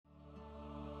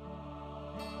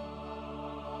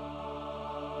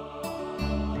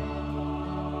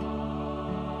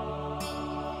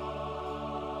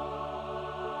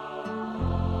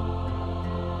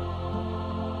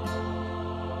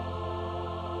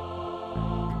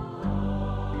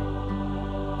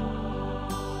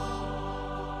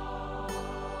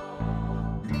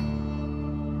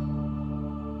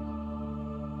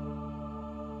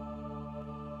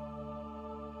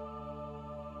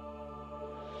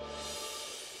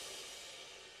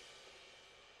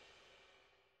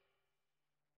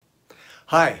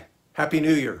Hi, Happy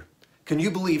New Year. Can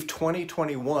you believe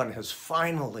 2021 has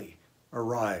finally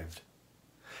arrived?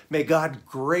 May God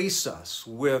grace us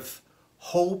with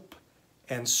hope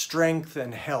and strength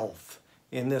and health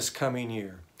in this coming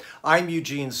year. I'm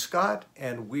Eugene Scott,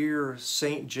 and we're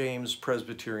St. James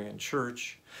Presbyterian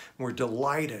Church. We're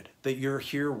delighted that you're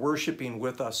here worshiping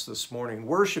with us this morning,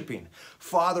 worshiping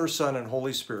Father, Son, and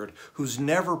Holy Spirit, who's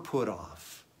never put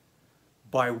off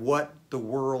by what the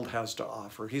world has to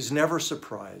offer. He's never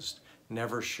surprised,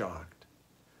 never shocked,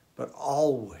 but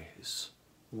always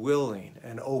willing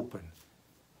and open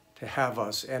to have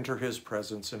us enter his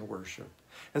presence and worship.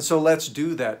 And so let's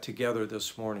do that together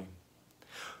this morning.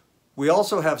 We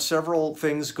also have several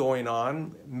things going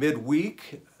on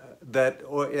midweek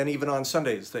and even on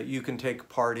Sundays that you can take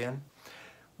part in.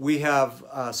 We have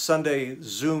a Sunday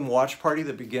Zoom watch party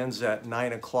that begins at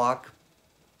 9 o'clock.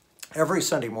 Every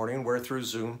Sunday morning, where through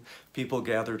Zoom, people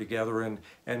gather together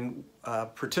and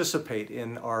participate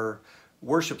in our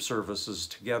worship services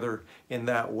together in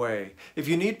that way. If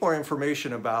you need more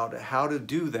information about how to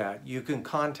do that, you can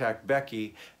contact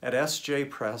Becky at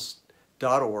sjpress.org,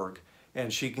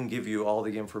 and she can give you all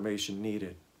the information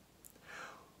needed.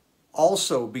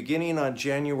 Also, beginning on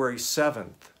January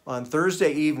 7th, on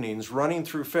Thursday evenings, running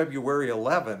through February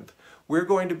 11th, we're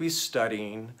going to be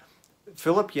studying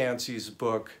Philip Yancey's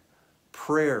book,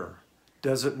 Prayer,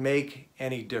 Does It Make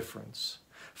Any Difference?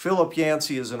 Philip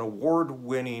Yancey is an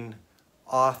award-winning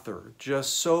author,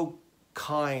 just so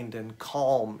kind and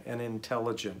calm and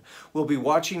intelligent. We'll be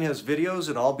watching his videos,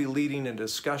 and I'll be leading a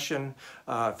discussion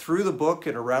through the book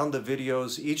and around the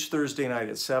videos each Thursday night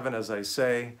at 7, as I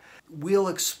say. We'll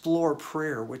explore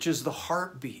prayer, which is the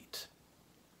heartbeat,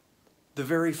 the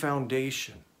very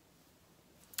foundation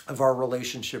of our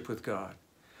relationship with God.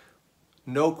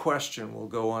 No question will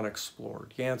go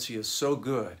unexplored. Yancey is so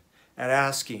good at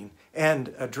asking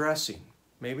and addressing,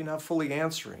 maybe not fully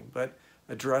answering, but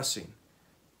addressing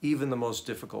even the most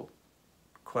difficult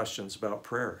questions about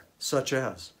prayer, such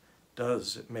as,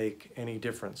 does it make any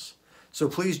difference? So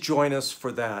please join us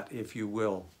for that, if you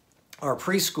will. Our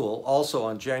preschool, also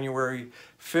on January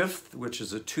 5th, which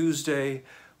is a Tuesday,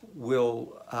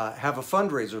 will have a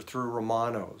fundraiser through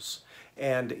Romano's.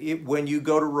 And when you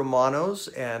go to Romano's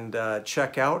and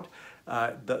check out,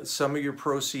 some of your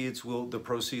proceeds will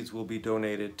be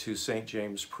donated to St.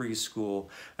 James Preschool.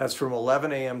 That's from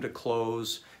 11 a.m. to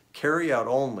close, carry out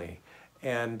only,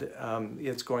 and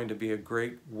it's going to be a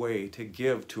great way to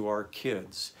give to our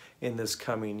kids in this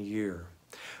coming year.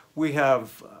 We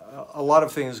have a lot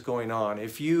of things going on.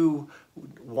 If you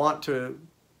want to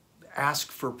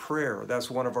ask for prayer, that's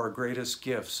one of our greatest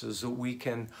gifts, is that we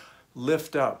can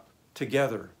lift up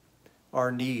together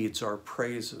our needs, our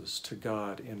praises to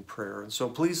God in prayer. And so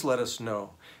please let us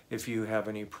know if you have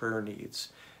any prayer needs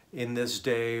in this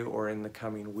day or in the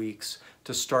coming weeks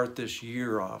to start this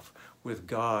year off with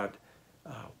God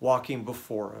walking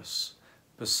before us,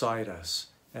 beside us,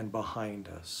 and behind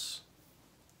us.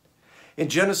 In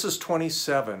Genesis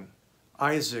 27,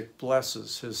 Isaac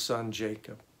blesses his son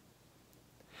Jacob.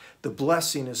 The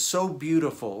blessing is so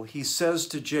beautiful. He says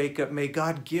to Jacob, "May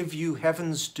God give you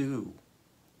heaven's dew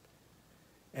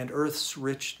and earth's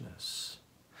richness,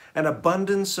 an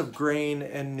abundance of grain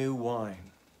and new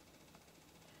wine."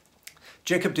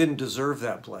 Jacob didn't deserve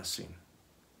that blessing,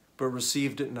 but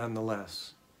received it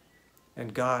nonetheless,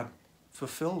 and God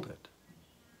fulfilled it.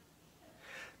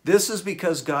 This is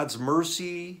because God's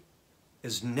mercy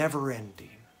is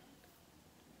never-ending.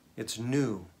 It's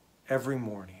new every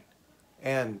morning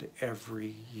and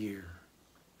every year.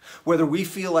 Whether we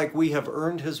feel like we have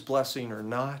earned his blessing or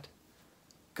not,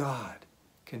 God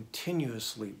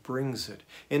continuously brings it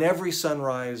in every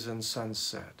sunrise and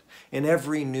sunset, in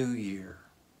every new year.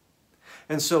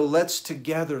 And so let's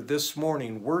together this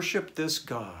morning worship this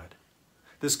God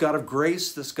of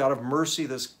grace, this God of mercy,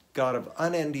 this God of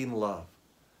unending love,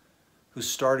 who's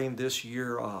starting this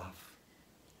year off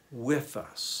with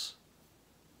us.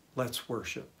 Let's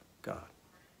worship God.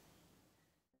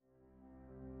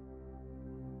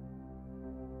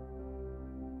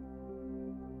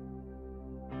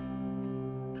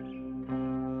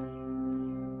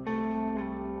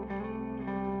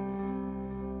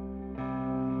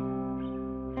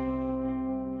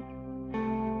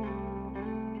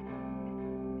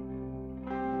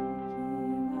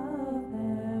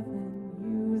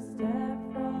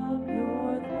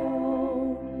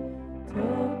 Took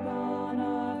on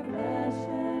our flesh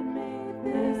and made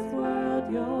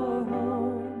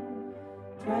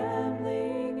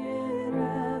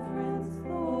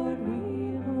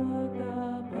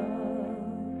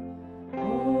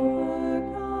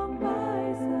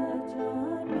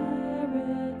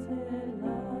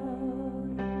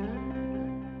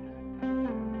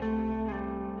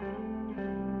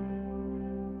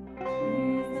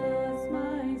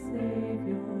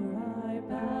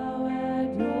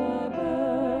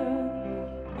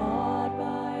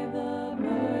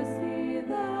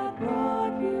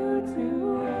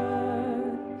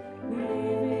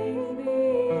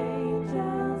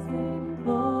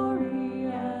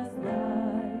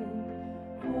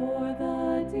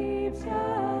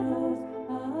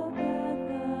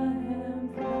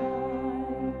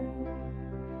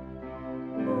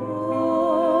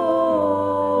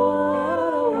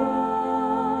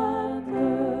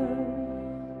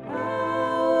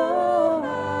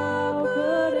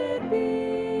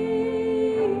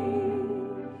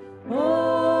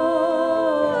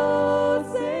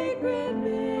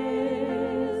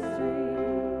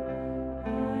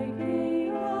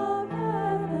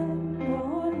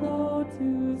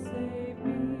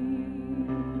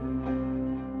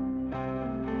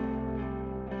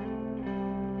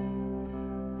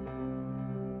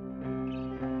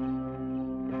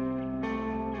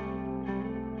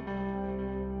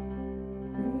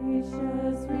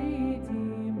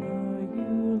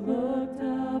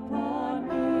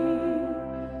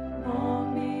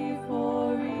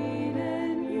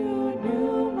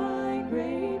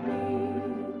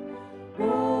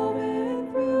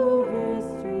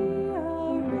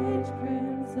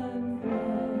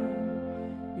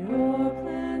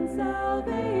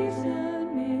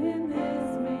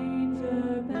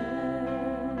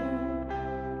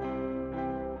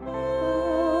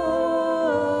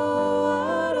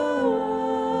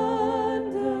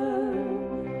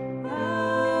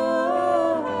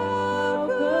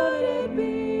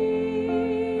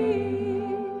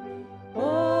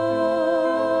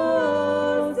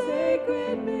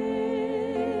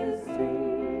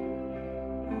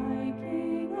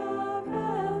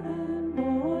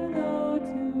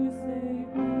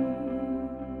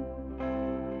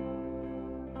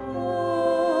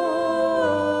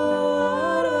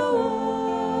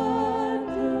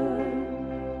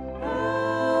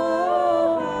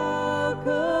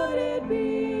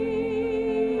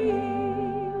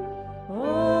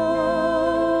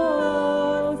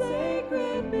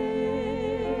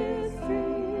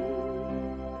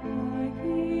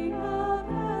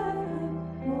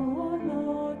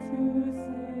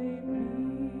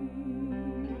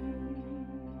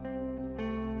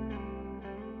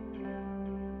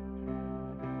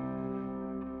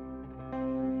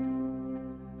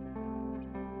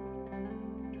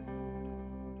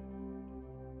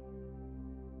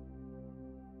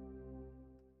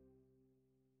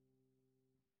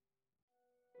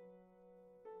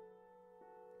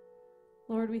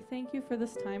Lord, we thank you for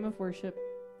this time of worship,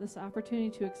 this opportunity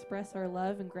to express our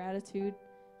love and gratitude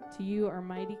to you, our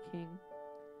mighty King.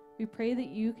 We pray that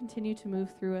you continue to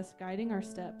move through us, guiding our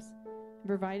steps and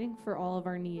providing for all of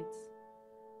our needs.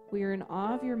 We are in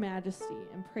awe of your majesty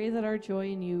and pray that our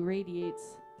joy in you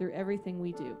radiates through everything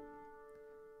we do.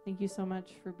 Thank you so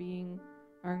much for being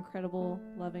our incredible,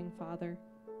 loving Father.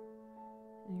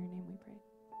 In your name we pray.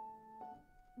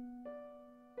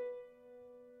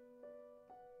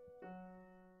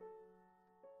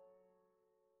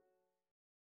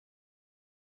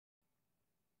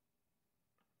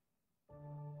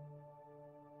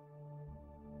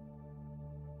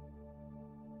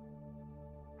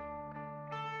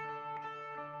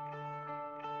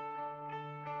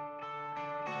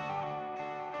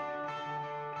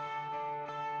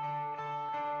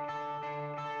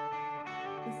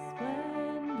 The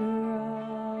splendor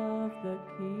of the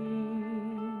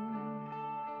King,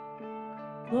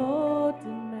 clothed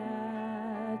in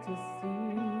majesty,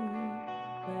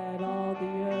 let all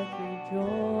the earth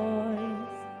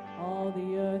rejoice, all the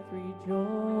earth rejoice.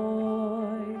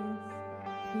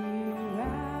 He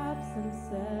wraps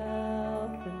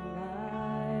himself in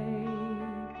light,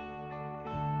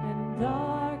 and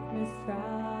darkness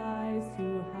tries to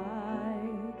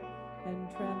hide, and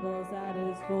trembles at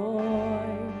his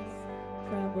voice,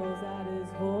 trembles at his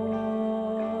voice.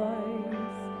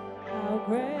 How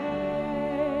great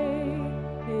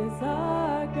is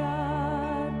our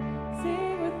God?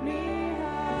 Sing with me,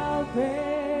 how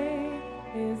great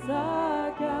is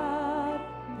our God?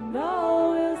 And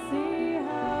all will see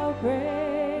how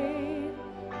great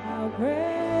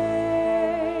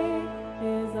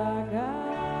is our God.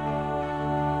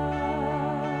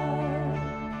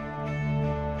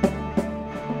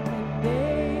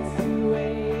 Age to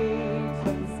age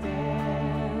he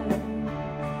stands,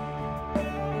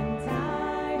 and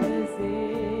time is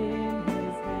in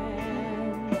his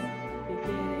hands,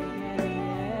 beginning and the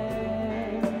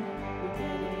end,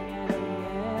 beginning and the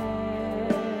end.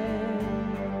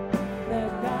 The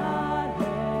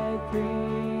Godhead three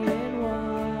in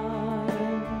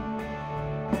one,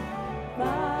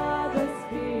 Father,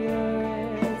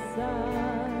 Spirit,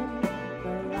 Son,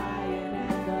 the Lion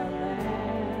and the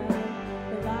Lamb,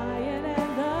 the Lion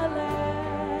and the Lamb.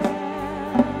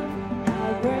 How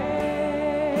great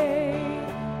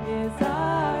is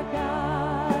our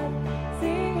God?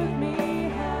 Sing with me,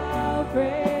 how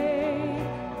great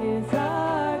is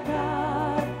our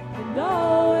God? And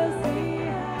all will see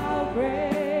how great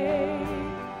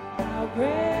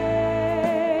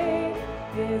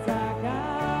is our God.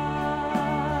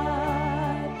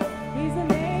 He's a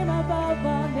name above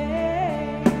all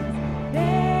names,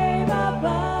 name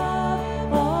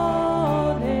above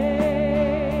all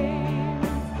names,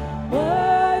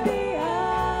 worthy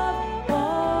of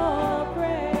all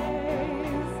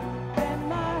praise. And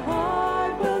my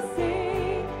heart will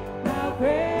sing, how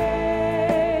great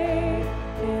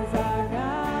is our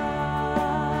God.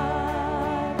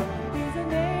 He's a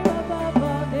name above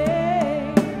all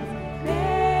names,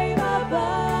 name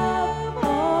above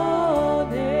all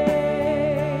names,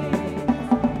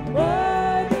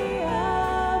 worthy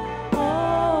of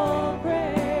all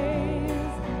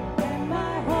praise. And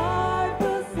my heart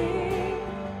will sing,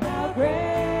 how great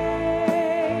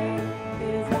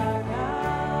is our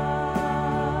God.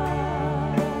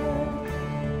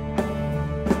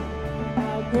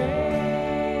 How great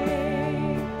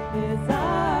is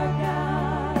our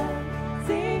God?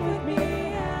 Sing with me,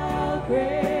 how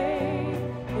great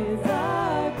is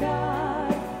our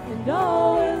God? And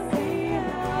all will see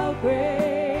how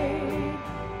great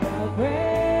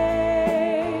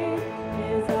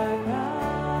is our God.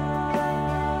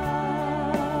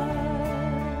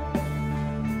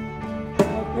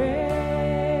 How great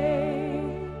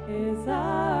is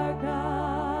our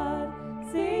God?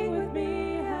 Sing with me,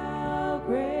 how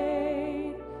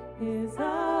great is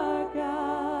our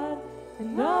God?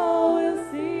 And all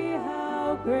will see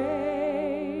how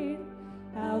great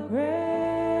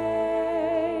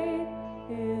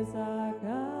is our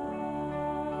God.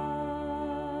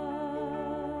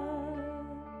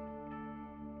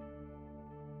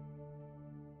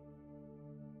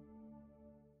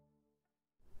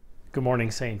 Good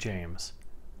morning, St. James.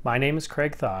 My name is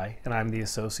Craig Thigh, and I'm the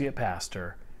Associate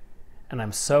Pastor, and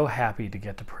I'm so happy to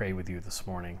get to pray with you this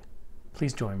morning.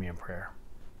 Please join me in prayer.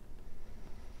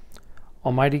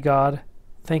 Almighty God,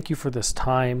 thank you for this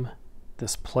time,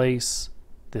 this place,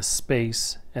 this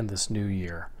space, and this new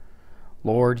year.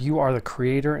 Lord, you are the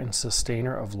creator and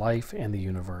sustainer of life and the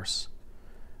universe.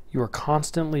 You are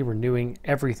constantly renewing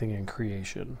everything in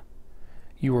creation.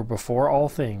 You were before all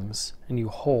things, and you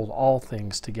hold all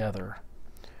things together.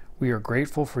 We are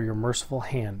grateful for your merciful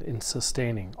hand in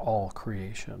sustaining all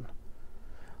creation.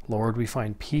 Lord, we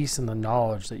find peace in the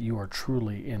knowledge that you are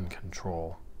truly in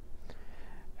control.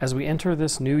 As we enter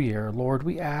this new year, Lord,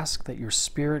 we ask that your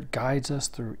Spirit guides us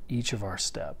through each of our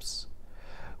steps.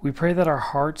 We pray that our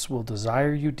hearts will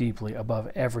desire you deeply above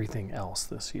everything else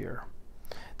this year,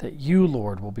 that you,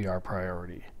 Lord, will be our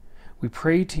priority. We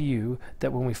pray to you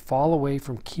that when we fall away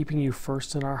from keeping you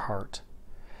first in our heart,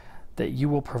 that you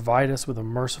will provide us with a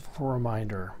merciful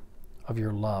reminder of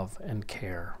your love and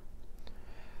care.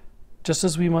 Just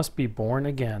as we must be born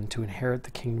again to inherit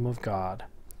the kingdom of God,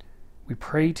 we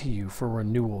pray to you for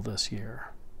renewal this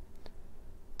year.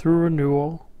 Through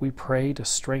renewal, we pray to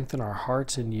strengthen our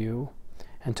hearts in you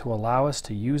and to allow us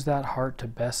to use that heart to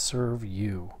best serve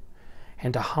you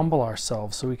and to humble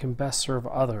ourselves so we can best serve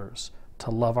others,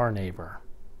 to love our neighbor.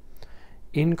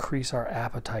 Increase our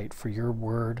appetite for your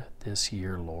word this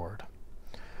year, Lord.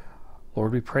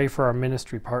 Lord, we pray for our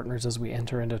ministry partners as we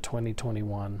enter into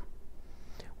 2021.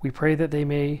 We pray that they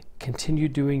may continue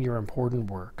doing your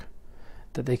important work,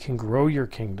 that they can grow your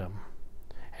kingdom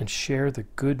and share the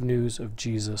good news of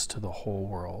Jesus to the whole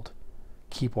world.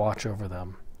 Keep watch over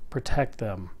them, protect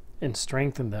them, and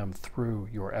strengthen them through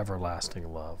your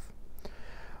everlasting love.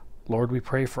 Lord, we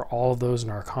pray for all of those in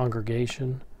our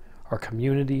congregation, our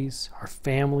communities, our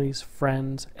families,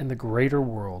 friends, and the greater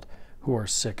world who are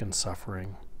sick and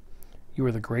suffering. You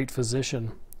are the great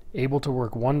physician, able to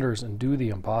work wonders and do the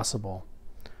impossible.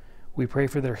 We pray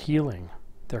for their healing,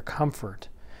 their comfort,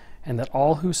 and that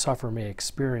all who suffer may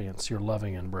experience your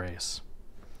loving embrace.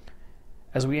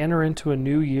 As we enter into a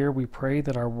new year, we pray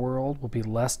that our world will be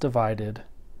less divided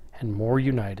and more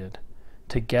united,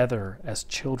 together as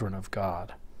children of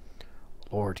God.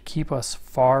 Lord, keep us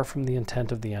far from the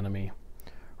intent of the enemy.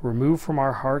 Remove from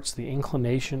our hearts the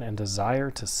inclination and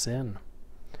desire to sin.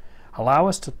 Allow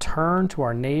us to turn to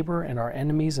our neighbor and our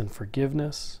enemies in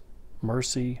forgiveness,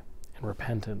 mercy, and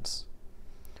repentance,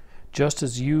 just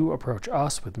as you approach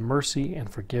us with mercy and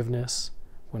forgiveness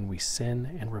when we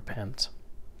sin and repent.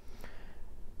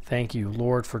 Thank you,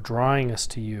 Lord, for drawing us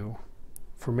to you,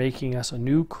 for making us a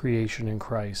new creation in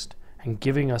Christ and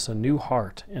giving us a new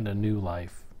heart and a new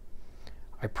life.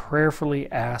 I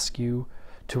prayerfully ask you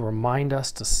to remind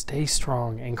us to stay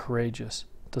strong and courageous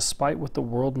despite what the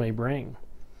world may bring,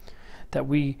 that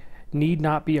we need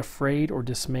not be afraid or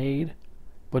dismayed,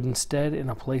 but instead in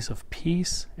a place of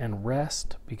peace and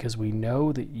rest because we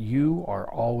know that you are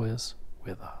always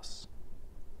with us.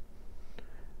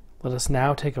 Let us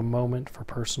now take a moment for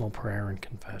personal prayer and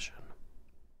confession.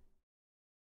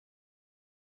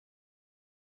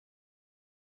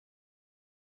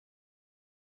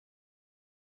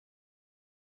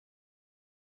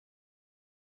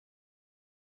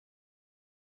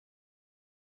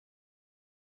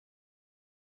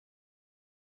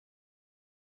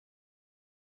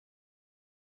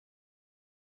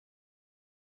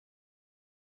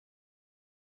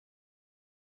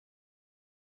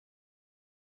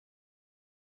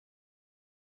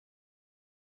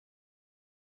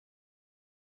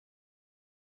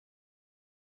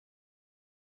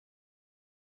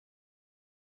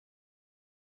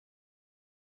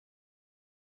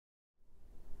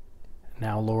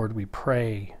 Now, Lord, we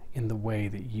pray in the way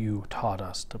that you taught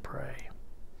us to pray.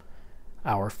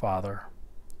 Our Father,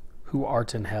 who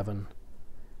art in heaven,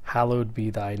 hallowed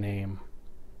be thy name.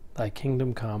 Thy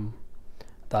kingdom come,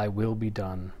 thy will be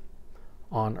done,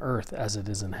 on earth as it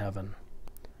is in heaven.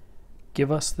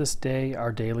 Give us this day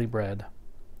our daily bread,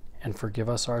 and forgive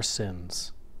us our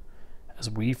sins, as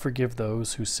we forgive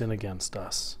those who sin against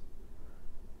us.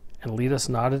 And lead us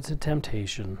not into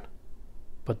temptation,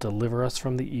 but deliver us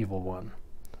from the evil one.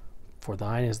 For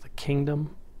thine is the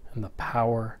kingdom, and the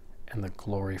power, and the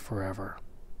glory forever.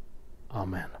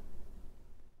 Amen.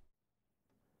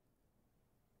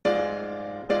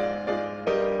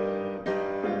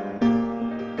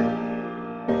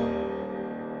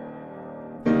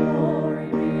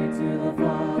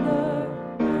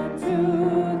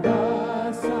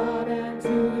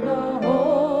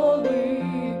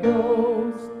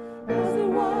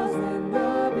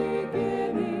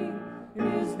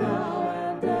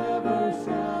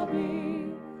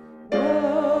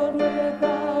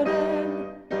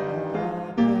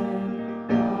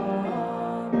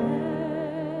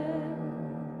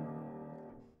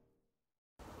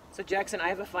 So Jackson, I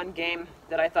have a fun game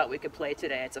that I thought we could play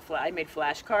today. I made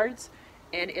flashcards,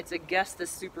 and it's a guess the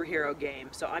superhero game.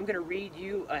 So I'm going to read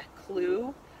you a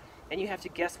clue, and you have to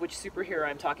guess which superhero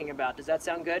I'm talking about. Does that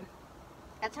sound good?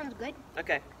 That sounds good.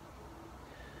 Okay.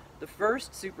 The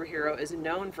first superhero is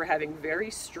known for having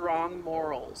very strong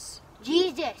morals.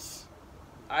 Jesus.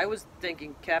 I was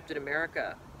thinking Captain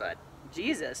America, but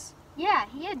Jesus. Yeah,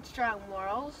 he had strong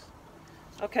morals.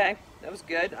 Okay, that was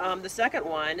good. The second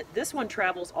one, this one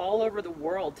travels all over the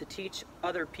world to teach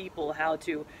other people how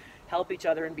to help each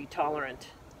other and be tolerant.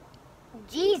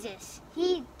 Jesus,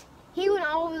 he went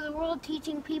all over the world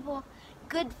teaching people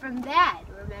good from bad,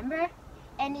 remember?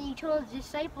 And he told his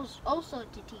disciples also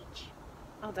to teach.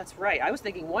 Oh, that's right. I was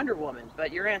thinking Wonder Woman,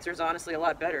 but your answer is honestly a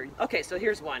lot better. Okay, so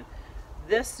here's one.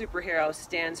 This superhero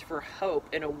stands for hope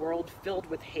in a world filled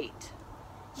with hate.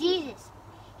 Jesus,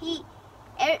 he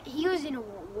was in a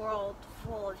world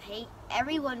full of hate.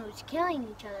 Everyone was killing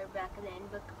each other back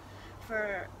then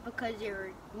because they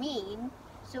were mean.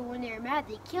 So when they were mad,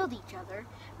 they killed each other.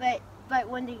 But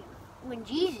when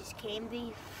Jesus came,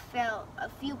 a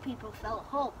few people felt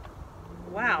hope.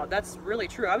 Wow, that's really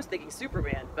true. I was thinking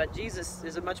Superman, but Jesus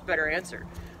is a much better answer.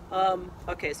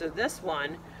 Okay, so this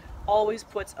one always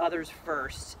puts others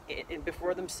first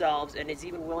before themselves, and is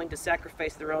even willing to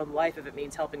sacrifice their own life if it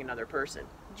means helping another person.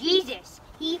 Jesus,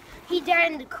 he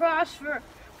died on the cross for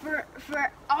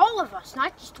all of us,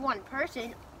 not just one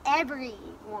person,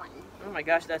 everyone. Oh my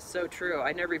gosh, that's so true.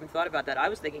 I never even thought about that. I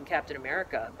was thinking Captain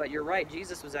America, but you're right.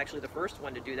 Jesus was actually the first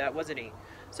one to do that, wasn't he?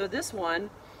 So this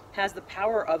one has the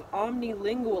power of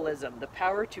omnilingualism, the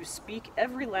power to speak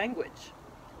every language.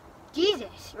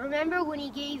 Jesus, remember when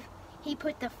he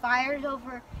put the fires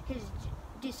over his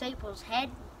disciples' head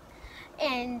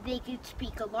and they could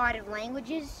speak a lot of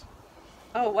languages?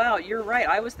 Oh wow, you're right.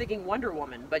 I was thinking Wonder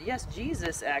Woman, but yes,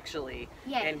 Jesus actually,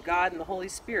 and God and the Holy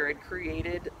Spirit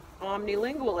created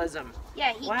omnilingualism.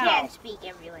 Yeah, he can speak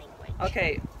every language.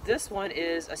 Okay, this one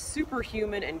is a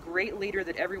superhuman and great leader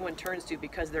that everyone turns to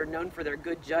because they're known for their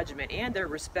good judgment and they're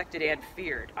respected and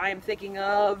feared. I am thinking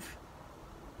of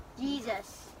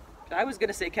Jesus. I was going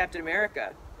to say Captain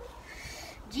America.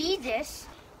 Jesus.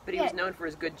 But he was known for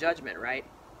his good judgment, right?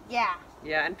 Yeah.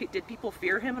 Yeah, and did people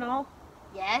fear him at all?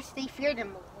 Yes, they feared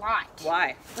him a lot.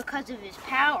 Why? Because of his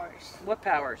powers. What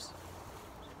powers?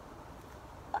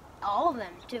 All of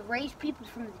them. To raise people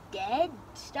from the dead,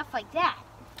 stuff like that.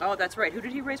 Oh, that's right. Who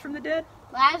did he raise from the dead?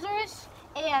 Lazarus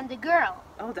and the girl.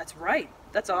 Oh, that's right.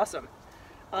 That's awesome.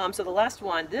 So the last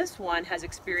one, this one has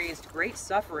experienced great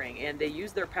suffering, and they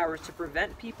use their powers to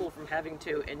prevent people from having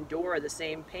to endure the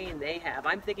same pain they have.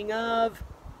 I'm thinking of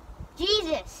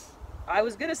Jesus. I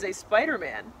was going to say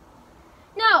Spider-Man.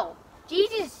 No,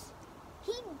 Jesus,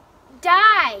 he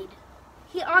died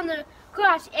on the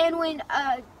cross, and when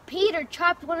Peter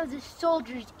chopped one of the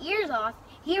soldiers' ears off,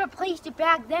 he replaced it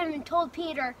back then and told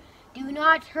Peter, "Do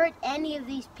not hurt any of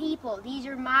these people. These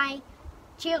are my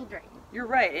children." You're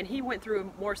right, and he went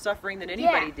through more suffering than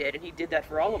anybody did, and he did that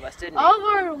for all of us, didn't he? All of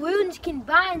our wounds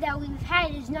combined that we've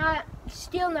had is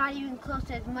still not even close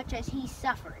to as much as he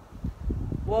suffered.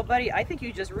 Well, buddy, I think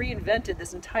you just reinvented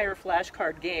this entire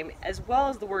flashcard game, as well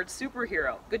as the word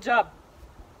superhero. Good job.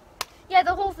 Yeah,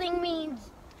 the whole thing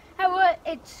means,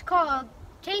 it's called,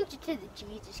 change it to the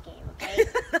Jesus game, okay?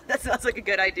 That sounds like a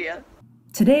good idea.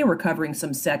 Today we're covering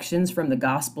some sections from the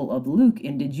Gospel of Luke,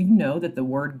 and did you know that the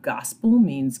word gospel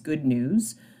means good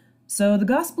news? So the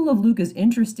Gospel of Luke is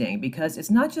interesting because it's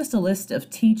not just a list of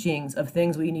teachings of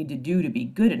things we need to do to be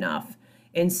good enough.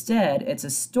 Instead, it's a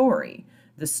story,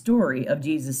 the story of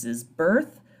Jesus'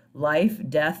 birth, life,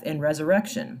 death, and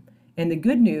resurrection. And the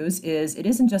good news is it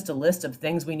isn't just a list of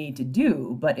things we need to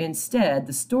do, but instead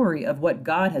the story of what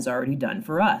God has already done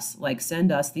for us, like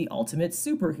send us the ultimate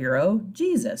superhero,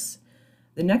 Jesus.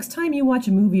 The next time you watch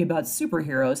a movie about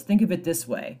superheroes, think of it this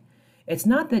way. It's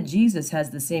not that Jesus has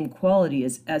the same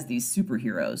qualities as these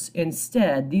superheroes.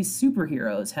 Instead, these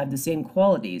superheroes have the same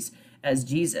qualities as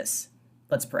Jesus.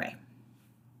 Let's pray.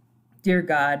 Dear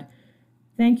God,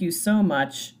 thank you so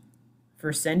much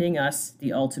for sending us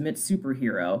the ultimate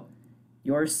superhero,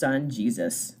 your son,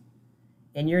 Jesus.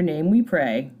 In your name we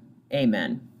pray.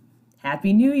 Amen.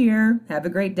 Happy New Year. Have a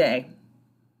great day.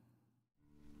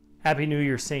 Happy New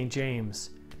Year, St.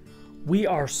 James. We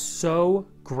are so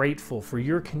grateful for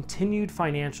your continued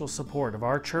financial support of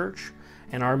our church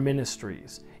and our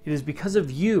ministries. It is because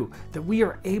of you that we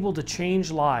are able to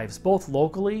change lives both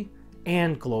locally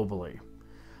and globally.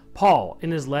 Paul,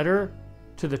 in his letter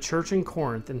to the church in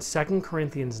Corinth in 2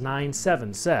 Corinthians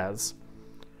 9:7 says,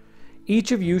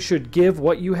 "Each of you should give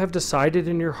what you have decided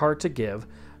in your heart to give,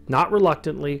 not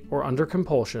reluctantly or under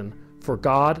compulsion, for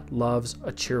God loves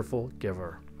a cheerful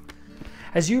giver."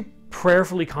 As you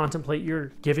prayerfully contemplate your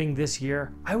giving this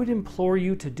year, I would implore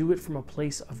you to do it from a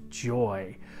place of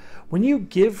joy. When you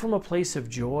give from a place of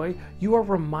joy, you are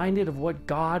reminded of what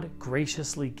God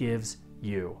graciously gives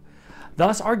you.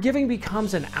 Thus, our giving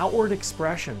becomes an outward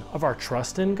expression of our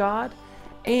trust in God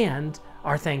and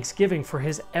our thanksgiving for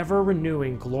his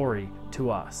ever-renewing glory to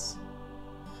us.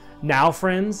 Now,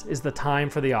 friends, is the time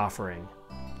for the offering.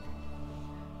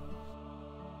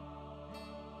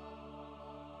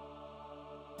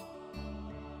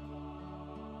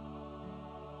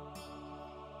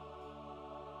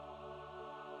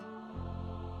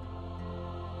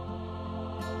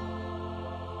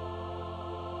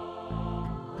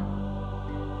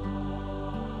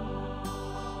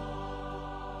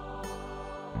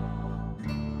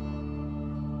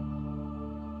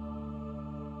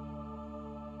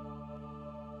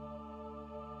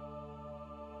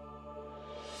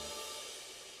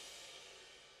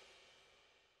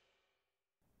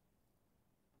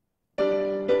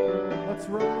 Let's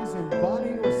rise in body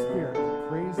or spirit to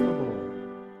praise the Lord.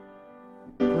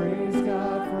 Praise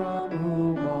God from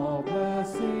whom all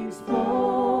blessings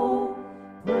flow.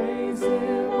 Praise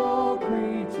Him, all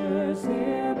creatures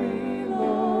here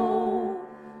below.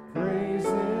 Praise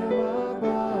Him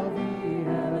above the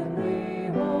heavenly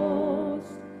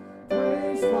host.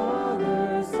 Praise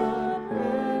Father, Son,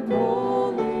 and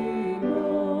Holy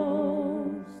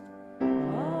Ghost.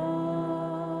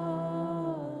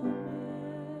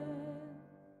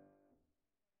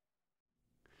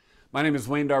 My name is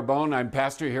Wayne Darbone. I'm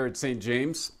pastor here at St.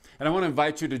 James, and I want to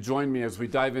invite you to join me as we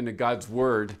dive into God's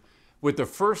Word with the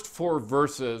first 4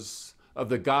 verses of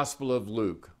the Gospel of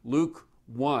Luke, Luke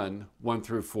 1, 1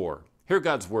 through 4. Hear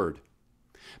God's Word.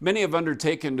 Many have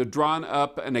undertaken to draw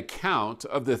up an account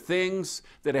of the things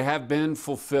that have been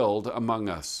fulfilled among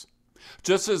us,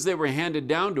 just as they were handed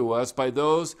down to us by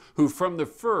those who from the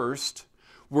first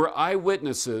were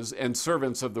eyewitnesses and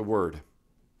servants of the Word.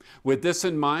 With this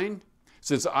in mind,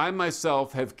 since I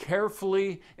myself have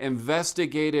carefully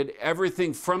investigated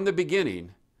everything from the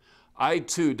beginning, I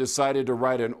too decided to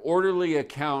write an orderly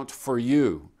account for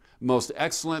you, most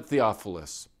excellent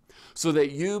Theophilus, so that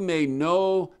you may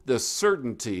know the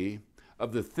certainty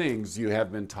of the things you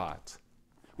have been taught.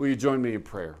 Will you join me in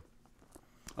prayer?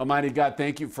 Almighty God,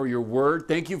 thank you for your word.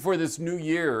 Thank you for this new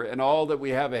year and all that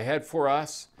we have ahead for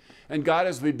us. And God,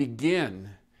 as we begin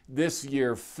this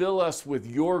year, fill us with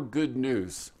your good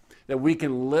news, that we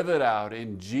can live it out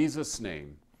in Jesus'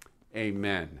 name.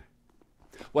 Amen.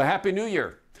 Well, Happy New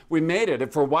Year. We made it.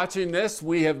 If we're watching this,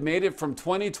 we have made it from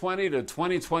 2020 to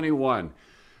 2021.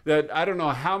 That I don't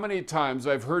know how many times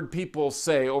I've heard people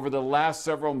say over the last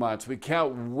several months, we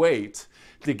can't wait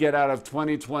to get out of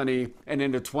 2020 and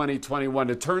into 2021,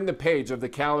 to turn the page of the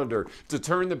calendar, to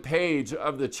turn the page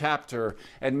of the chapter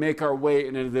and make our way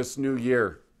into this new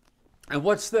year. And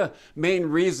what's the main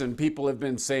reason people have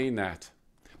been saying that?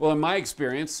 Well, in my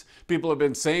experience, people have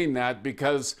been saying that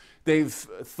because they've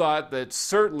thought that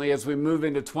certainly as we move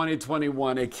into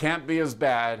 2021, it can't be as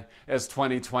bad as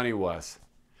 2020 was.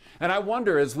 And I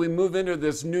wonder, as we move into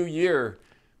this new year,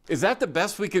 is that the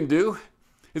best we can do?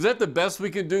 Is that the best we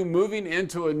can do, moving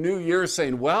into a new year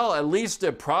saying, well, at least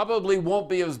it probably won't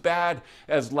be as bad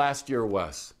as last year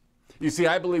was? You see,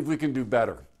 I believe we can do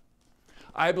better.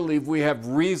 I believe we have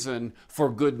reason for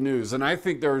good news. And I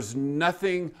think there's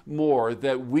nothing more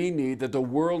that we need, that the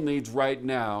world needs right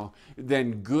now,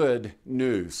 than good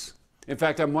news. In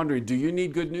fact, I'm wondering, do you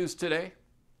need good news today?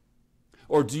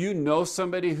 Or do you know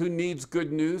somebody who needs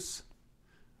good news?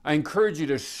 I encourage you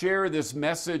to share this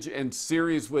message and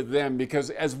series with them, because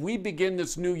as we begin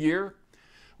this new year,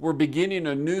 we're beginning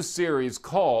a new series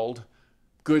called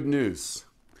Good News.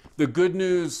 The good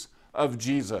news of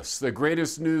Jesus, the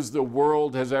greatest news the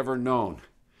world has ever known,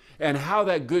 and how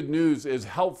that good news is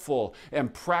helpful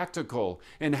and practical,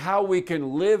 and how we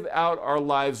can live out our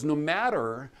lives no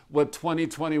matter what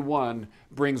 2021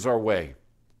 brings our way.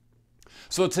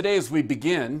 So today, as we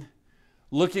begin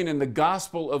looking in the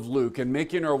Gospel of Luke and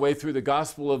making our way through the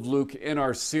Gospel of Luke in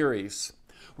our series,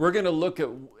 we're going to look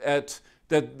at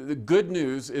that the good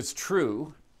news is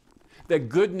true, that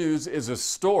good news is a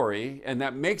story, and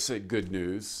that makes it good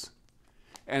news.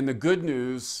 And the good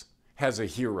news has a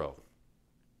hero.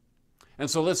 And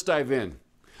so let's dive in.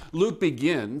 Luke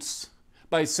begins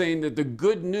by saying that the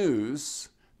good news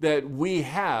that we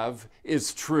have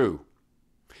is true.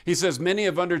 He says, many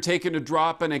have undertaken to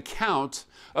draw up an account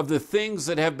of the things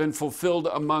that have been fulfilled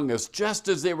among us, just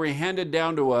as they were handed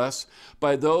down to us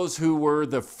by those who were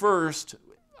the first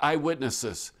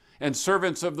eyewitnesses and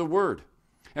servants of the word.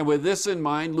 And with this in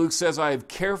mind, Luke says, I have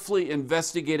carefully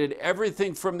investigated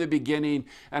everything from the beginning,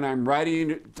 and I'm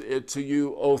writing it to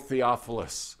you, O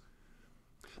Theophilus.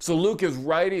 So Luke is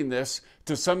writing this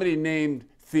to somebody named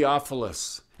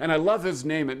Theophilus. And I love his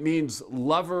name. It means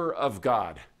lover of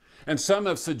God. And some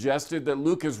have suggested that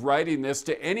Luke is writing this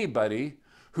to anybody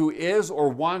who is or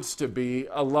wants to be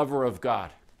a lover of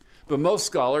God. But most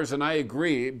scholars, and I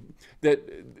agree,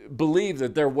 that believe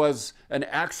that there was an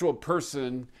actual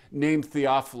person named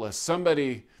Theophilus,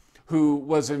 somebody who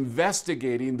was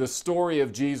investigating the story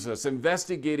of Jesus,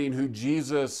 investigating who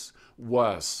Jesus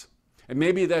was. And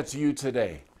maybe that's you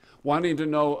today, wanting to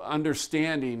know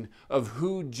understanding of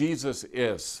who Jesus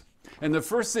is. And the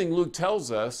first thing Luke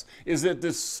tells us is that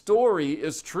this story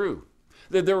is true,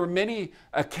 that there were many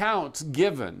accounts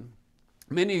given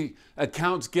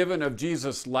of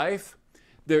Jesus' life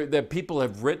that people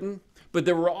have written, but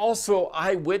there were also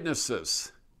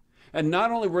eyewitnesses. And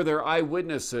not only were there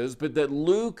eyewitnesses, but that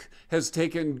Luke has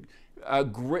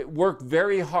worked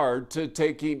very hard to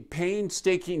taking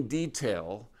painstaking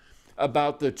detail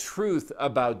about the truth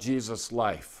about Jesus'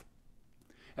 life.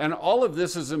 And all of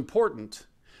this is important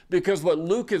because what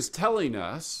Luke is telling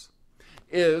us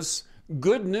is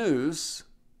good news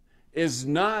is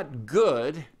not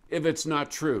good if it's not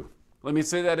true. Let me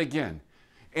say that again.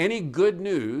 Any good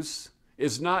news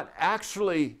is not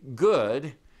actually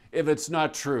good if it's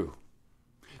not true.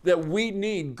 That we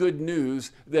need good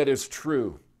news that is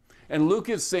true. And Luke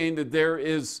is saying that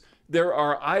there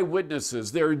are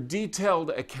eyewitnesses, there are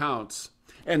detailed accounts.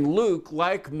 And Luke,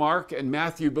 like Mark and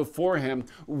Matthew before him,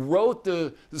 wrote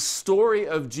the story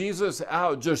of Jesus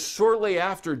out just shortly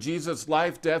after Jesus'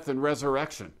 life, death, and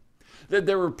resurrection. That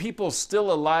there were people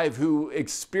still alive who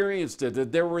experienced it,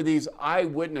 that there were these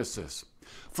eyewitnesses.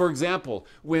 For example,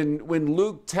 when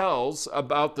Luke tells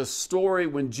about the story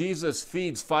when Jesus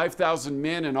feeds 5,000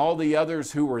 men and all the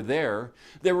others who were there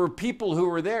were people who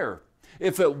were there.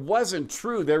 If it wasn't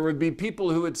true, there would be people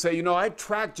who would say, I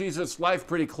tracked Jesus' life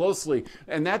pretty closely,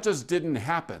 and that just didn't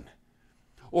happen.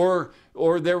 Or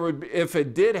there would, if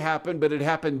it did happen, but it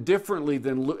happened differently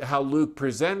than how Luke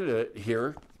presented it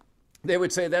here, they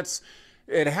would say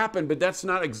it happened, but that's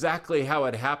not exactly how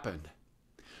it happened.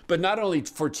 But not only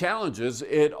for challenges,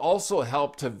 it also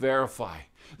helped to verify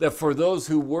that for those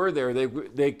who were there,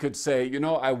 they could say,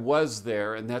 I was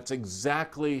there, and that's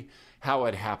exactly how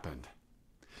it happened.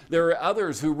 There are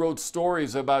others who wrote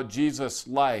stories about Jesus'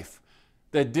 life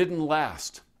that didn't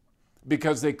last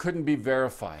because they couldn't be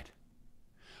verified.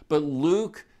 But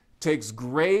Luke takes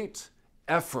great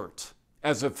effort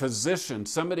as a physician,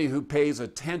 somebody who pays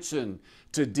attention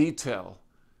to detail,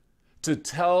 to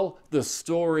tell the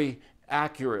story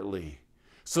accurately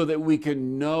so that we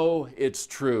can know it's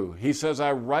true. He says,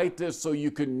 I write this so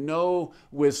you can know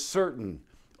with certain,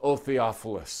 O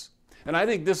Theophilus. And I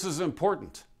think this is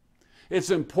important. It's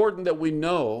important that we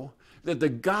know that the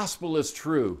gospel is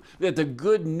true, that the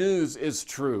good news is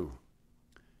true.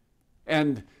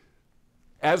 And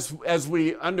as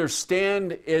we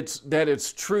understand that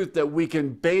it's truth, that we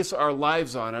can base our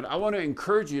lives on it, I want to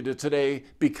encourage you to today,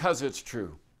 because it's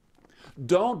true.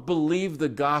 Don't believe the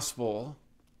gospel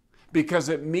because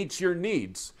it meets your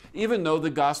needs, even though the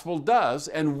gospel does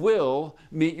and will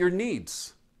meet your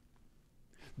needs.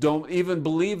 Don't even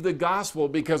believe the gospel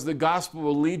because the gospel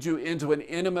will lead you into an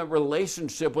intimate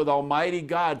relationship with Almighty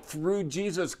God through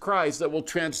Jesus Christ that will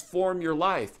transform your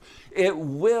life. It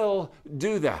will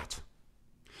do that.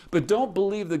 But don't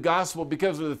believe the gospel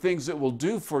because of the things it will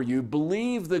do for you.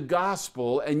 Believe the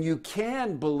gospel, and you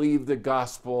can believe the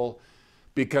gospel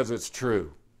because it's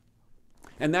true.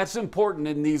 And that's important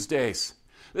in these days.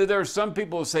 There are some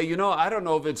people who say, I don't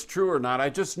know if it's true or not. I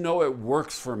just know it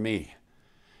works for me.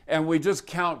 And we just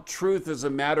count truth as a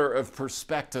matter of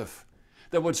perspective.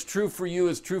 That what's true for you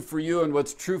is true for you, and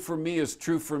what's true for me is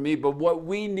true for me. But what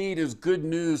we need is good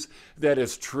news that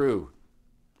is true.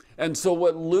 And so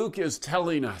what Luke is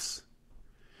telling us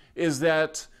is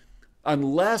that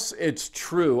unless it's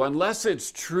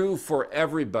true for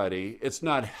everybody, it's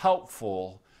not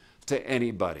helpful to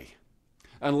anybody.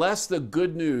 Unless the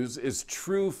good news is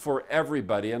true for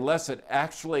everybody, unless it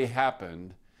actually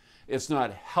happened, it's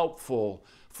not helpful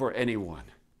for anyone.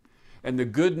 And the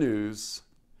good news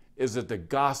is that the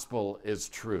gospel is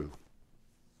true.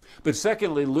 But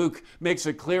secondly, Luke makes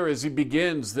it clear as he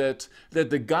begins that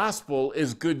the gospel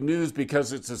is good news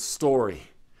because it's a story.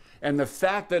 And the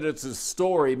fact that it's a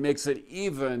story makes it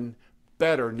even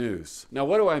better news. Now,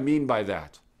 what do I mean by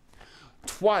that?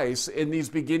 Twice in these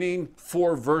beginning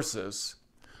 4 verses,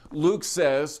 Luke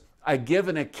says, I give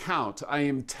an account. I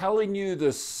am telling you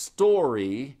the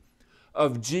story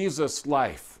of Jesus'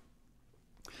 life.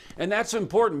 And that's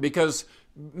important because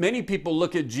many people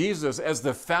look at Jesus as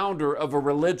the founder of a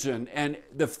religion, and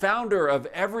the founder of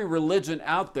every religion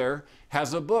out there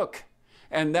has a book.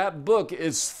 And that book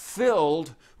is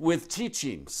filled with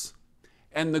teachings.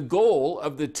 And the goal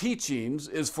of the teachings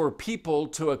is for people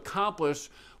to accomplish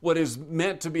what is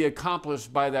meant to be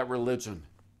accomplished by that religion.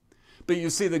 But you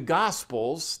see, the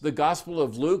Gospels, the Gospel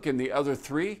of Luke and the other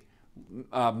 3,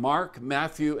 Mark,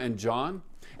 Matthew, and John.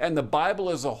 And the Bible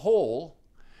as a whole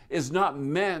is not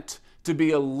meant to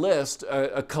be a list,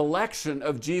 a collection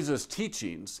of Jesus'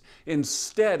 teachings.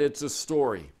 Instead, it's a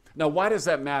story. Now, why does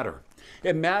that matter?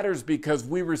 It matters because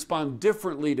we respond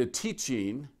differently to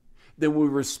teaching than we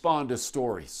respond to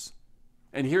stories.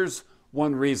 And here's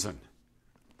one reason.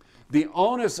 The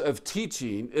onus of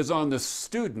teaching is on the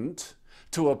student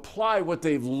to apply what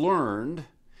they've learned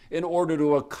in order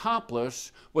to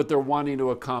accomplish what they're wanting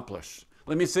to accomplish.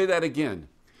 Let me say that again.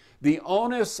 The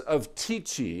onus of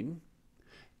teaching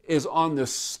is on the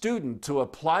student to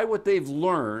apply what they've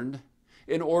learned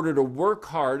in order to work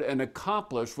hard and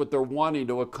accomplish what they're wanting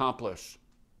to accomplish.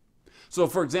 So,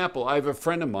 for example, I have a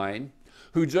friend of mine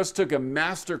who just took a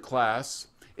master class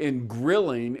in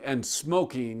grilling and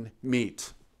smoking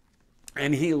meat.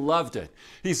 And he loved it.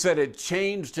 He said it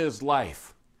changed his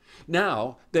life.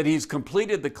 Now that he's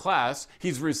completed the class,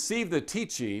 he's received the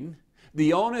teaching,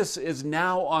 the onus is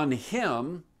now on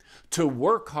him to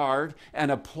work hard and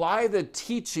apply the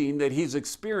teaching that he's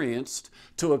experienced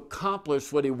to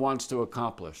accomplish what he wants to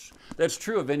accomplish. That's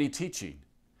true of any teaching,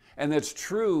 and that's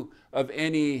true of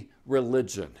any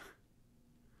religion.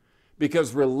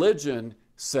 Because religion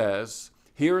says,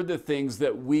 here are the things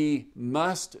that we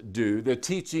must do, the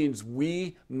teachings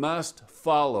we must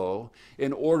follow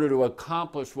in order to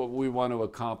accomplish what we want to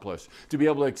accomplish, to be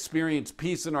able to experience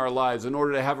peace in our lives, in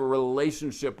order to have a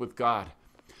relationship with God.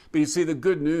 But you see, the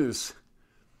good news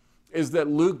is that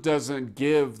Luke doesn't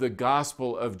give the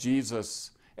gospel of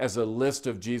Jesus as a list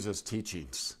of Jesus'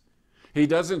 teachings. He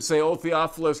doesn't say, oh,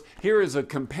 Theophilus, here is a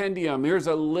compendium, here's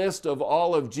a list of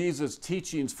all of Jesus'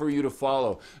 teachings for you to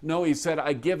follow. No, he said,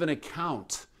 I give an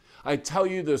account. I tell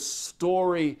you the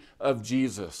story of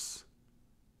Jesus.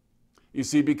 You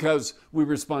see, because we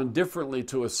respond differently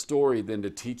to a story than to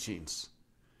teachings.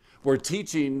 Where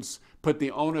teachings put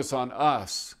the onus on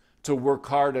us to work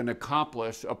hard and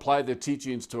apply the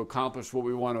teachings to accomplish what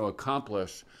we want to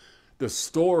accomplish, the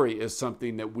story is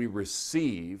something that we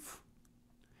receive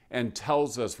and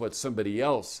tells us what somebody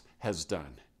else has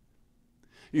done.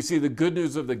 You see, the good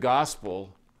news of the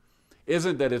gospel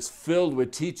isn't that it's filled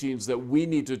with teachings that we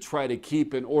need to try to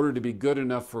keep in order to be good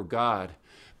enough for God,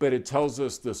 but it tells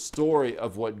us the story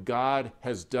of what God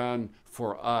has done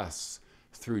for us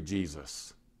through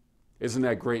Jesus. Isn't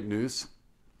that great news?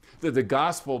 That the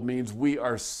gospel means we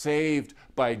are saved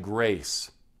by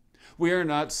grace. We are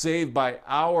not saved by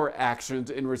our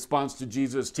actions in response to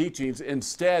Jesus' teachings.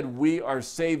 Instead, we are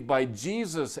saved by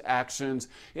Jesus' actions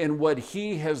in what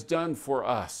he has done for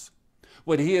us.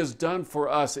 What he has done for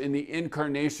us in the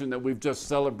incarnation that we've just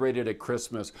celebrated at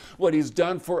Christmas. What he's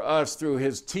done for us through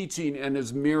his teaching and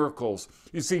his miracles.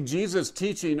 You see, Jesus'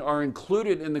 teaching are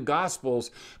included in the Gospels,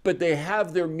 but they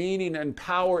have their meaning and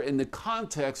power in the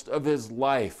context of his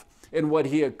life and what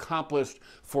he accomplished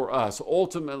for us,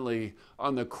 ultimately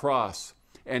on the cross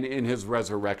and in his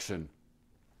resurrection.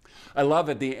 I love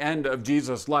at the end of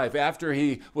Jesus' life, after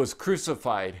he was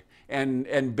crucified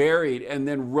and buried and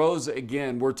then rose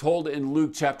again, we're told in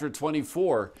Luke chapter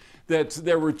 24 that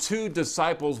there were two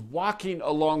disciples walking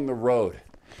along the road.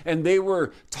 And they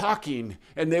were talking,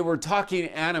 and they were talking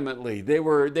animately. They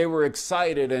were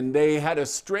excited, and they had a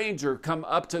stranger come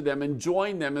up to them and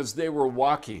join them as they were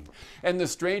walking. And the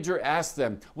stranger asked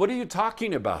them, "What are you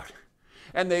talking about?"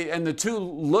 And the two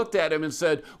looked at him and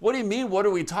said, "What do you mean, what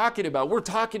are we talking about? We're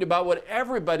talking about what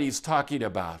everybody's talking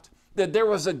about. That there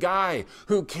was a guy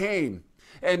who came,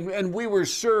 and we were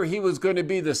sure he was going to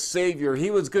be the Savior.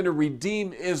 He was going to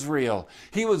redeem Israel.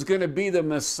 He was going to be the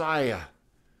Messiah.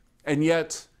 And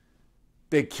yet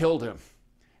they killed him.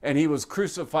 And he was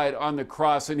crucified on the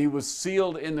cross, and he was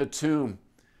sealed in the tomb.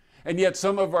 And yet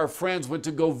some of our friends went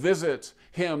to go visit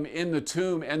him in the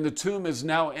tomb, and the tomb is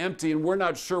now empty, and we're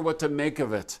not sure what to make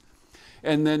of it."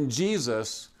 And then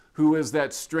Jesus, who is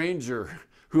that stranger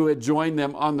who had joined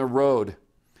them on the road,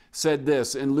 said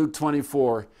this in Luke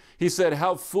 24. He said,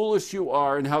 "How foolish you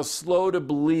are, and how slow to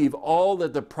believe all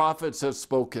that the prophets have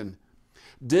spoken.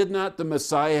 Did not the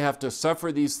Messiah have to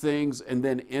suffer these things and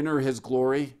then enter his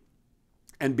glory?"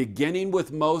 And beginning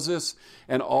with Moses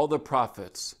and all the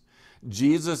prophets,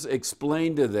 Jesus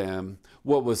explained to them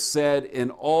what was said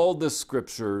in all the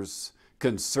scriptures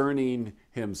concerning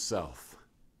himself.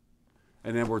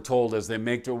 And then we're told as they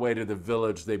make their way to the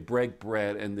village, they break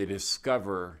bread and they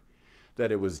discover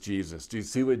that it was Jesus. Do you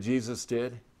see what Jesus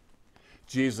did?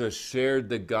 Jesus shared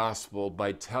the gospel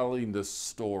by telling the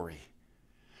story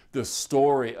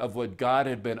of what God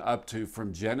had been up to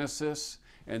from Genesis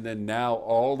and then now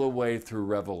all the way through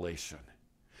Revelation.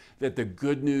 That the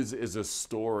good news is a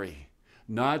story,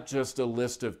 not just a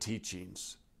list of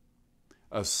teachings.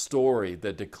 a story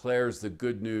that declares the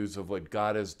good news of what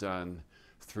God has done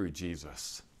through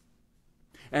Jesus.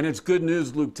 And it's good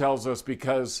news, Luke tells us,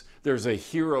 because there's a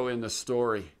hero in the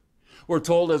story. We're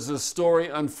told as the story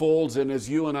unfolds and as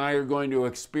you and I are going to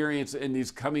experience in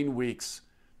these coming weeks,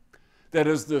 that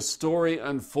as the story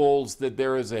unfolds, that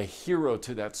there is a hero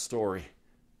to that story.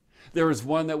 There is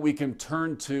one that we can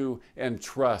turn to and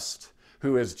trust,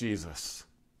 who is Jesus.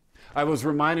 I was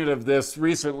reminded of this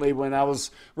recently when I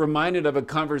was reminded of a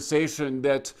conversation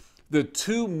that the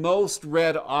two most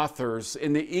read authors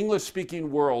in the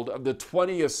English-speaking world of the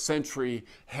 20th century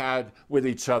had with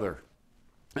each other.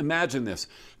 Imagine this.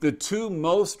 The two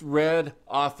most read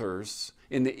authors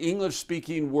in the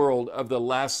English-speaking world of the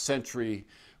last century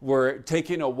were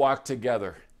taking a walk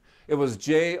together. It was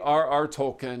J.R.R.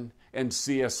 Tolkien and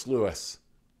C.S. Lewis.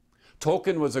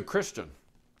 Tolkien was a Christian.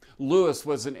 Lewis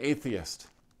was an atheist.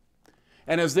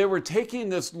 And as they were taking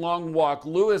this long walk,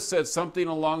 Lewis said something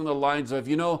along the lines of,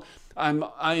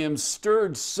 I am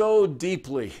stirred so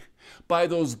deeply by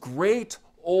those great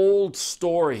old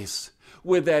stories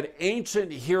with that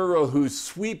ancient hero who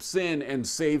sweeps in and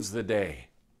saves the day.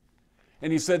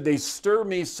 And he said, they stir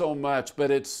me so much,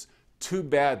 but it's too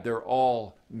bad they're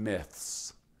all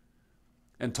myths.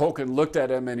 And Tolkien looked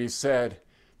at him and he said,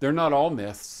 they're not all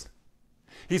myths.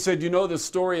 He said, the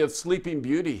story of Sleeping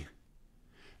Beauty,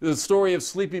 the story of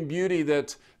Sleeping Beauty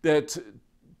that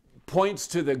points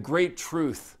to the great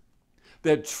truth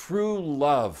that true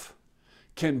love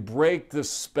can break the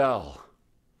spell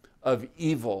of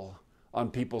evil on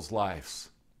people's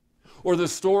lives. Or the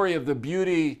story of the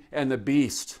Beauty and the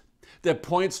Beast that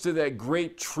points to that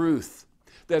great truth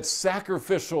that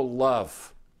sacrificial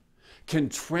love can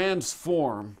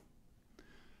transform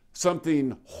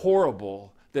something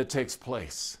horrible that takes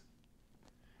place.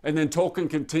 And then Tolkien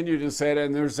continued and said,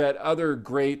 and there's that other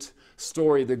great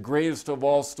story, the greatest of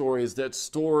all stories, that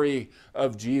story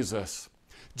of Jesus.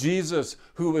 Jesus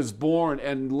who was born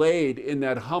and laid in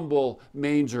that humble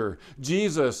manger.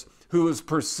 Jesus who was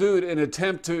pursued in an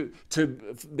attempt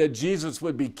that Jesus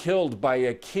would be killed by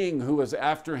a king who was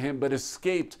after him but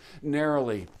escaped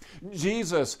narrowly.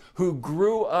 Jesus who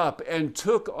grew up and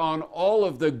took on all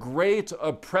of the great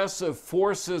oppressive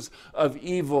forces of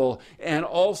evil, and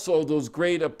also those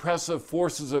great oppressive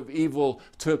forces of evil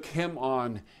took him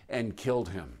on and killed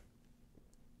him.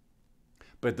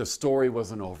 But the story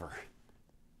wasn't over.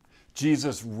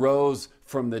 Jesus rose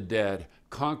from the dead,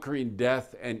 conquering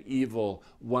death and evil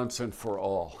once and for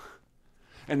all.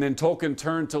 And then Tolkien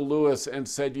turned to Lewis and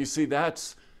said, you see,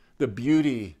 that's the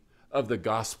beauty of the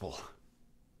gospel.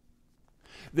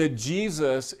 That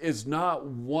Jesus is not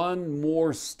one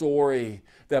more story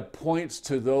that points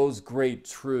to those great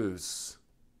truths,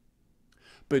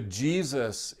 but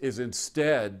Jesus is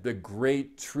instead the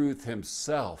great truth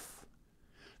himself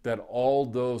that all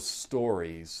those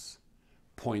stories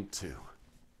point to.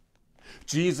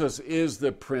 Jesus is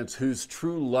the Prince whose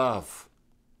true love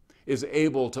is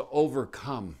able to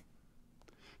overcome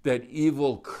that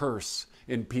evil curse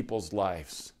in people's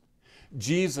lives.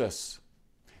 Jesus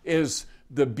is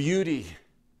the Beauty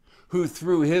who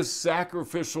through his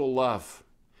sacrificial love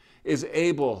is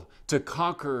able to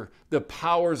conquer the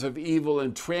powers of evil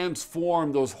and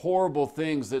transform those horrible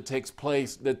things that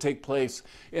take place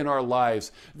in our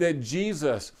lives. That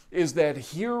Jesus is that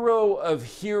hero of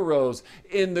heroes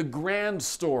in the grand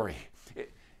story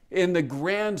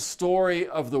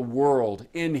of the world,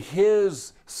 in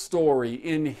his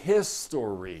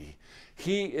story,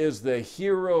 he is the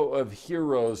hero of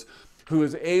heroes who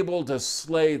is able to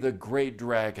slay the great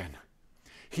dragon.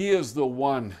 He is the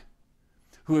one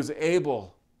who is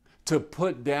able to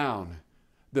put down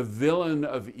the villain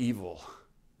of evil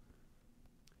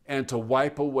and to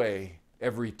wipe away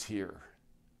every tear.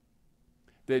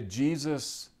 That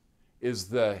Jesus is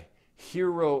the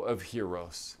hero of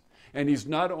heroes. And he's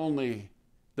not only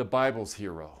the Bible's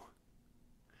hero.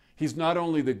 He's not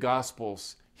only the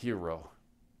gospel's hero.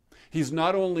 He's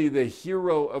not only the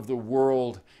hero of the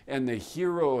world and the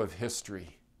hero of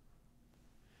history,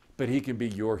 but he can be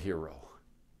your hero.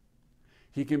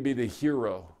 He can be the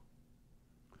hero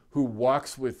who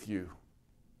walks with you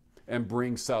and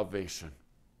brings salvation.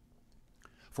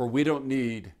 For we don't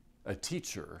need a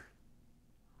teacher,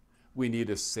 we need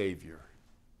a Savior.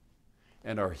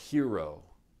 And our hero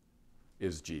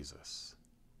is Jesus.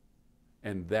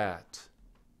 And that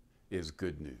is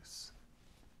good news.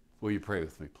 Will you pray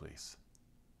with me, please?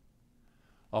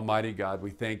 Almighty God,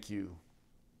 we thank you.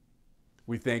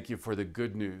 We thank you for the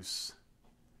good news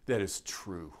that is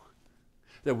true,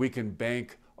 that we can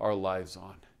bank our lives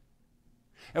on.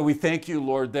 And we thank you,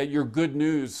 Lord, that your good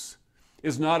news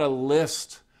is not a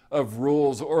list of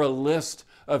rules or a list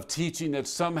of teaching that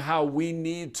somehow we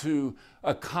need to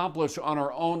accomplish on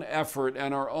our own effort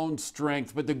and our own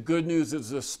strength. But the good news is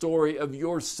the story of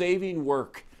your saving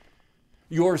work,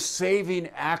 your saving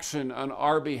action on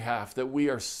our behalf, that we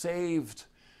are saved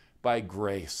by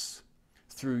grace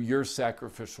through your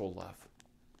sacrificial love.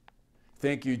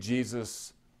 Thank you,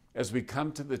 Jesus, as we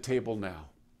come to the table now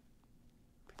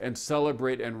and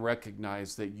celebrate and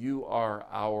recognize that you are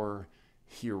our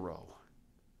hero.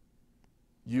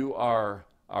 You are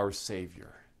our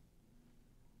Savior.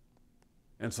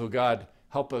 And so, God,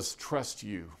 help us trust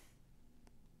you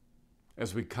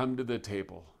as we come to the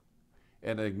table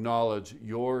and acknowledge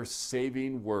your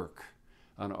saving work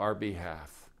on our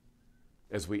behalf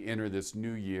as we enter this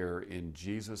new year. In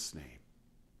Jesus' name,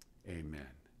 amen.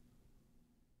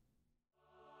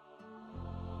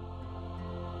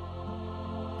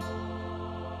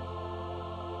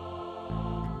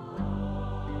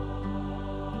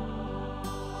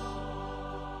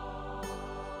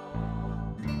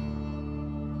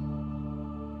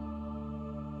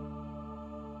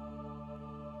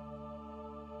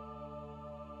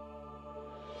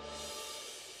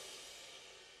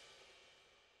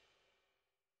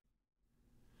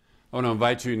 I want to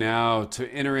invite you now to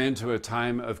enter into a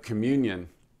time of communion.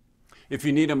 If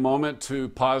you need a moment to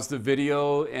pause the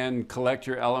video and collect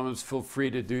your elements, feel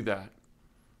free to do that.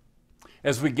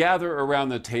 As we gather around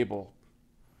the table,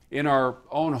 in our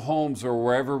own homes or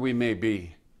wherever we may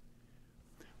be,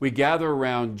 we gather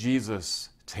around Jesus'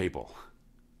 table,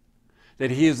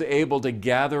 that he is able to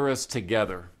gather us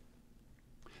together,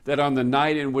 that on the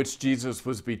night in which Jesus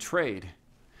was betrayed,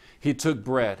 he took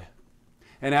bread,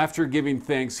 and after giving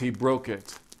thanks, he broke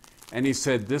it. And he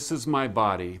said, "This is my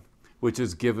body, which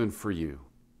is given for you.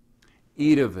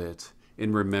 Eat of it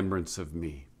in remembrance of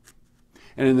me."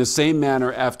 And in the same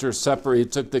manner, after supper, he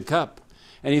took the cup.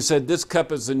 And he said, "This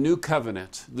cup is the new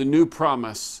covenant, the new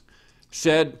promise,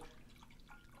 shed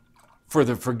for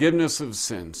the forgiveness of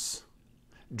sins.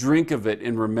 Drink of it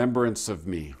in remembrance of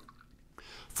me.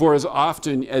 For as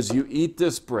often as you eat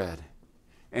this bread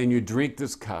and you drink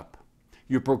this cup,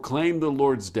 you proclaim the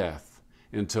Lord's death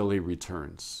until he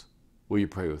returns." Will you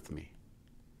pray with me?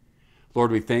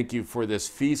 Lord, we thank you for this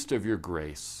feast of your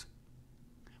grace.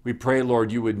 We pray,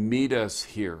 Lord, you would meet us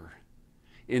here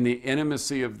in the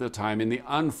intimacy of the time, in the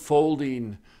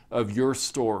unfolding of your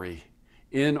story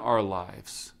in our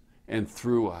lives and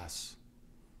through us.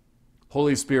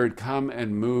 Holy Spirit, come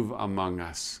and move among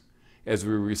us as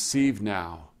we receive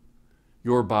now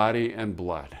your body and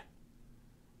blood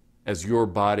as your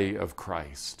body of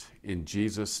Christ. In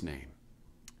Jesus' name,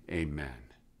 amen.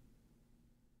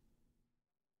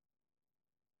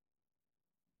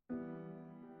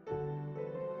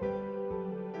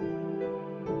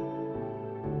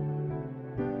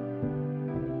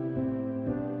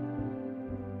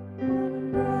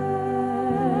 One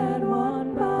bread,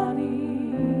 one body,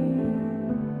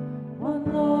 one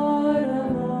Lord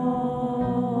of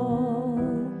all,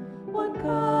 one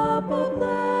cup of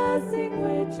blessing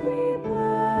which we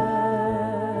bless,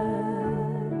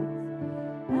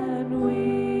 and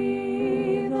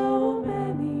we, though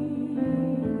many,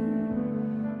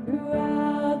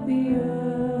 throughout the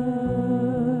earth,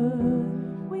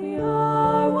 we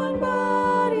are one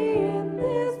body in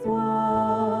this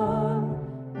one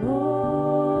Lord.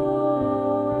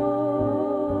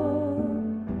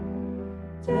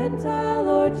 Gentile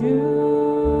or Jew,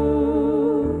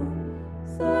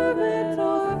 servant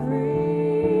or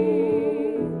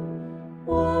free,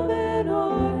 woman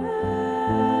or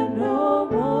man, no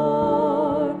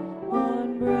more.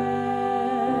 One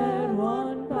bread,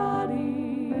 one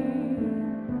body,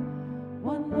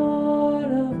 one Lord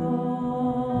of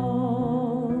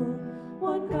all,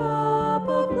 one cup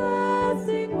of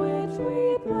blessing which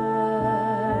we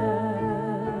bless,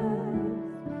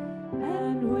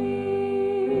 and we,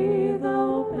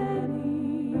 though many,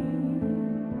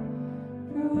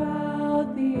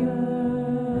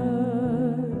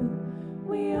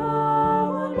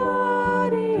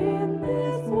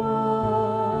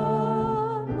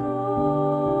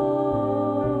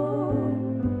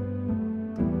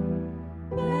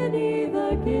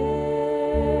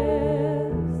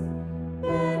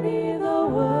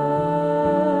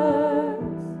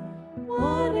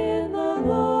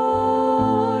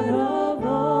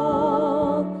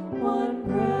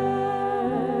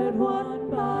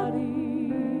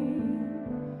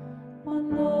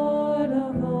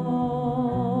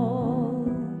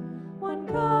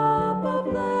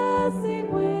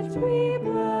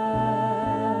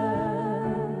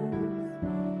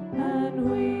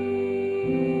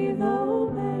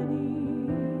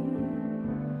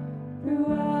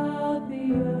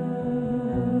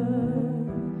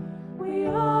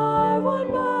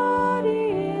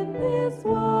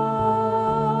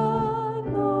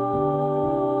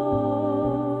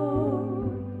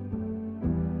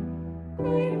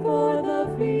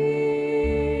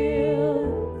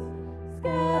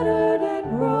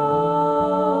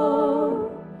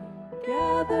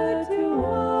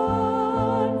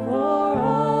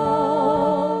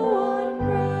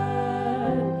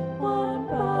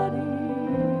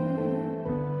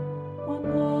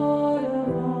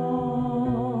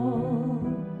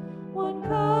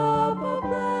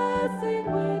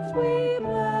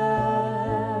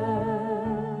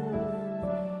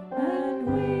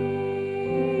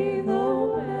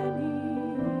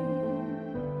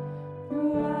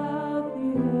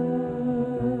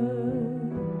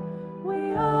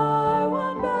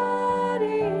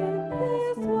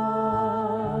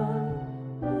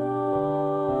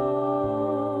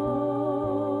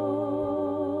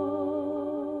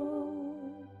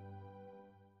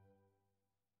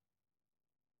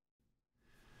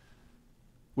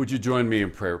 Would you join me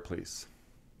in prayer, please?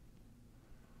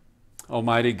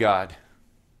 Almighty God,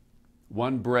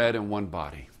 one bread and one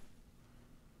body.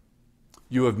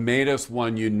 You have made us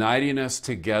one, uniting us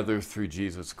together through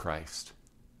Jesus Christ.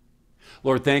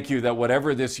 Lord, thank you that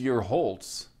whatever this year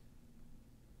holds,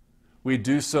 we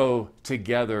do so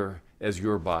together as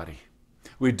your body.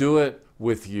 We do it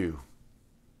with you.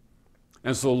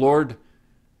 And so, Lord,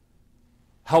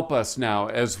 help us now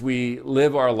as we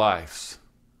live our lives,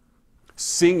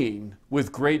 singing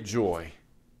with great joy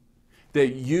that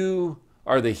you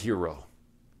are the hero,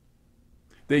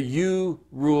 that you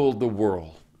rule the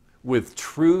world with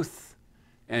truth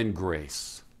and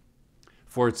grace.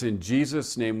 For it's in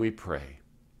Jesus' name we pray.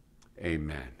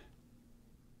 Amen.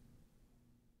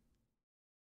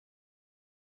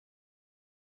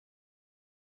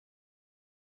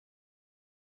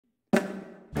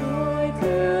 Joy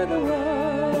to the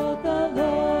world, the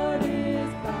Lord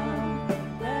is come.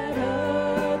 Let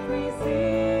earth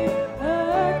receive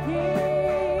her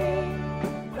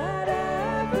King. Let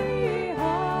every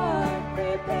heart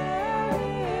prepare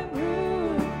him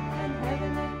room. And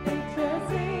heaven and nature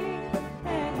sing,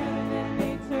 and heaven and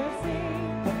nature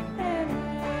sing, and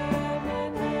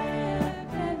heaven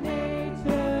and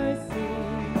nature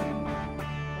sing.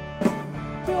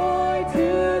 Joy to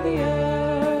the earth.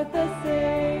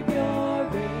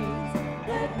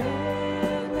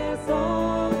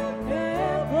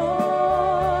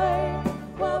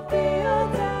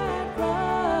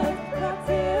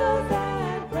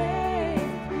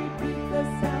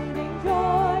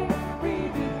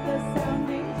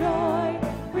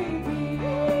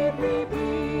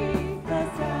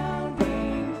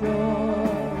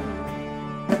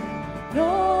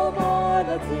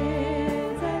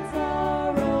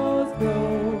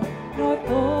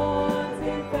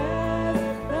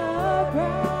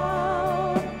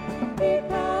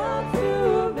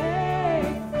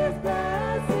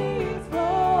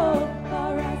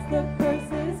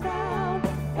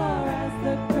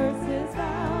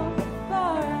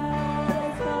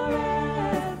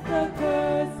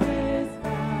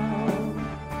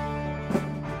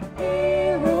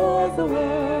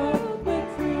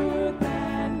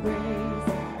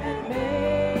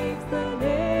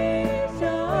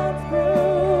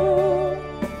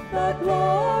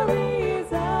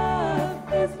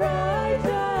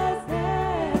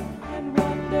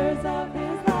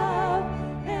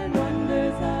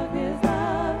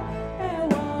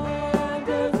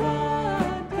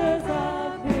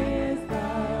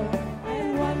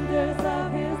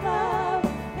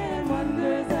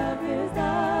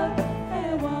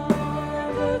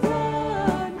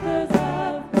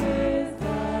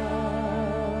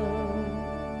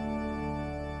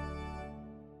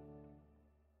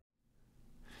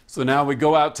 So now we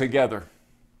go out together.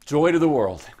 Joy to the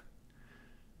world.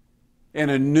 In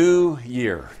a new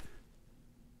year.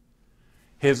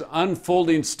 His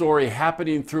unfolding story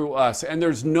happening through us. And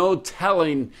there's no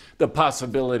telling the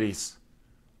possibilities.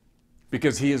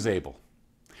 Because he is able.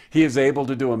 He is able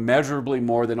to do immeasurably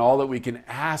more than all that we can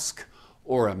ask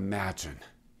or imagine.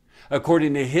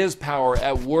 According to his power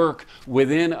at work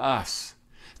within us.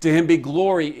 To him be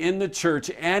glory in the church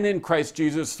and in Christ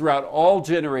Jesus throughout all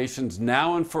generations,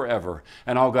 now and forever.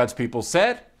 And all God's people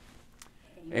said,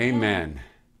 Amen.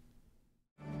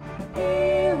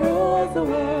 He rules the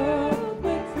world.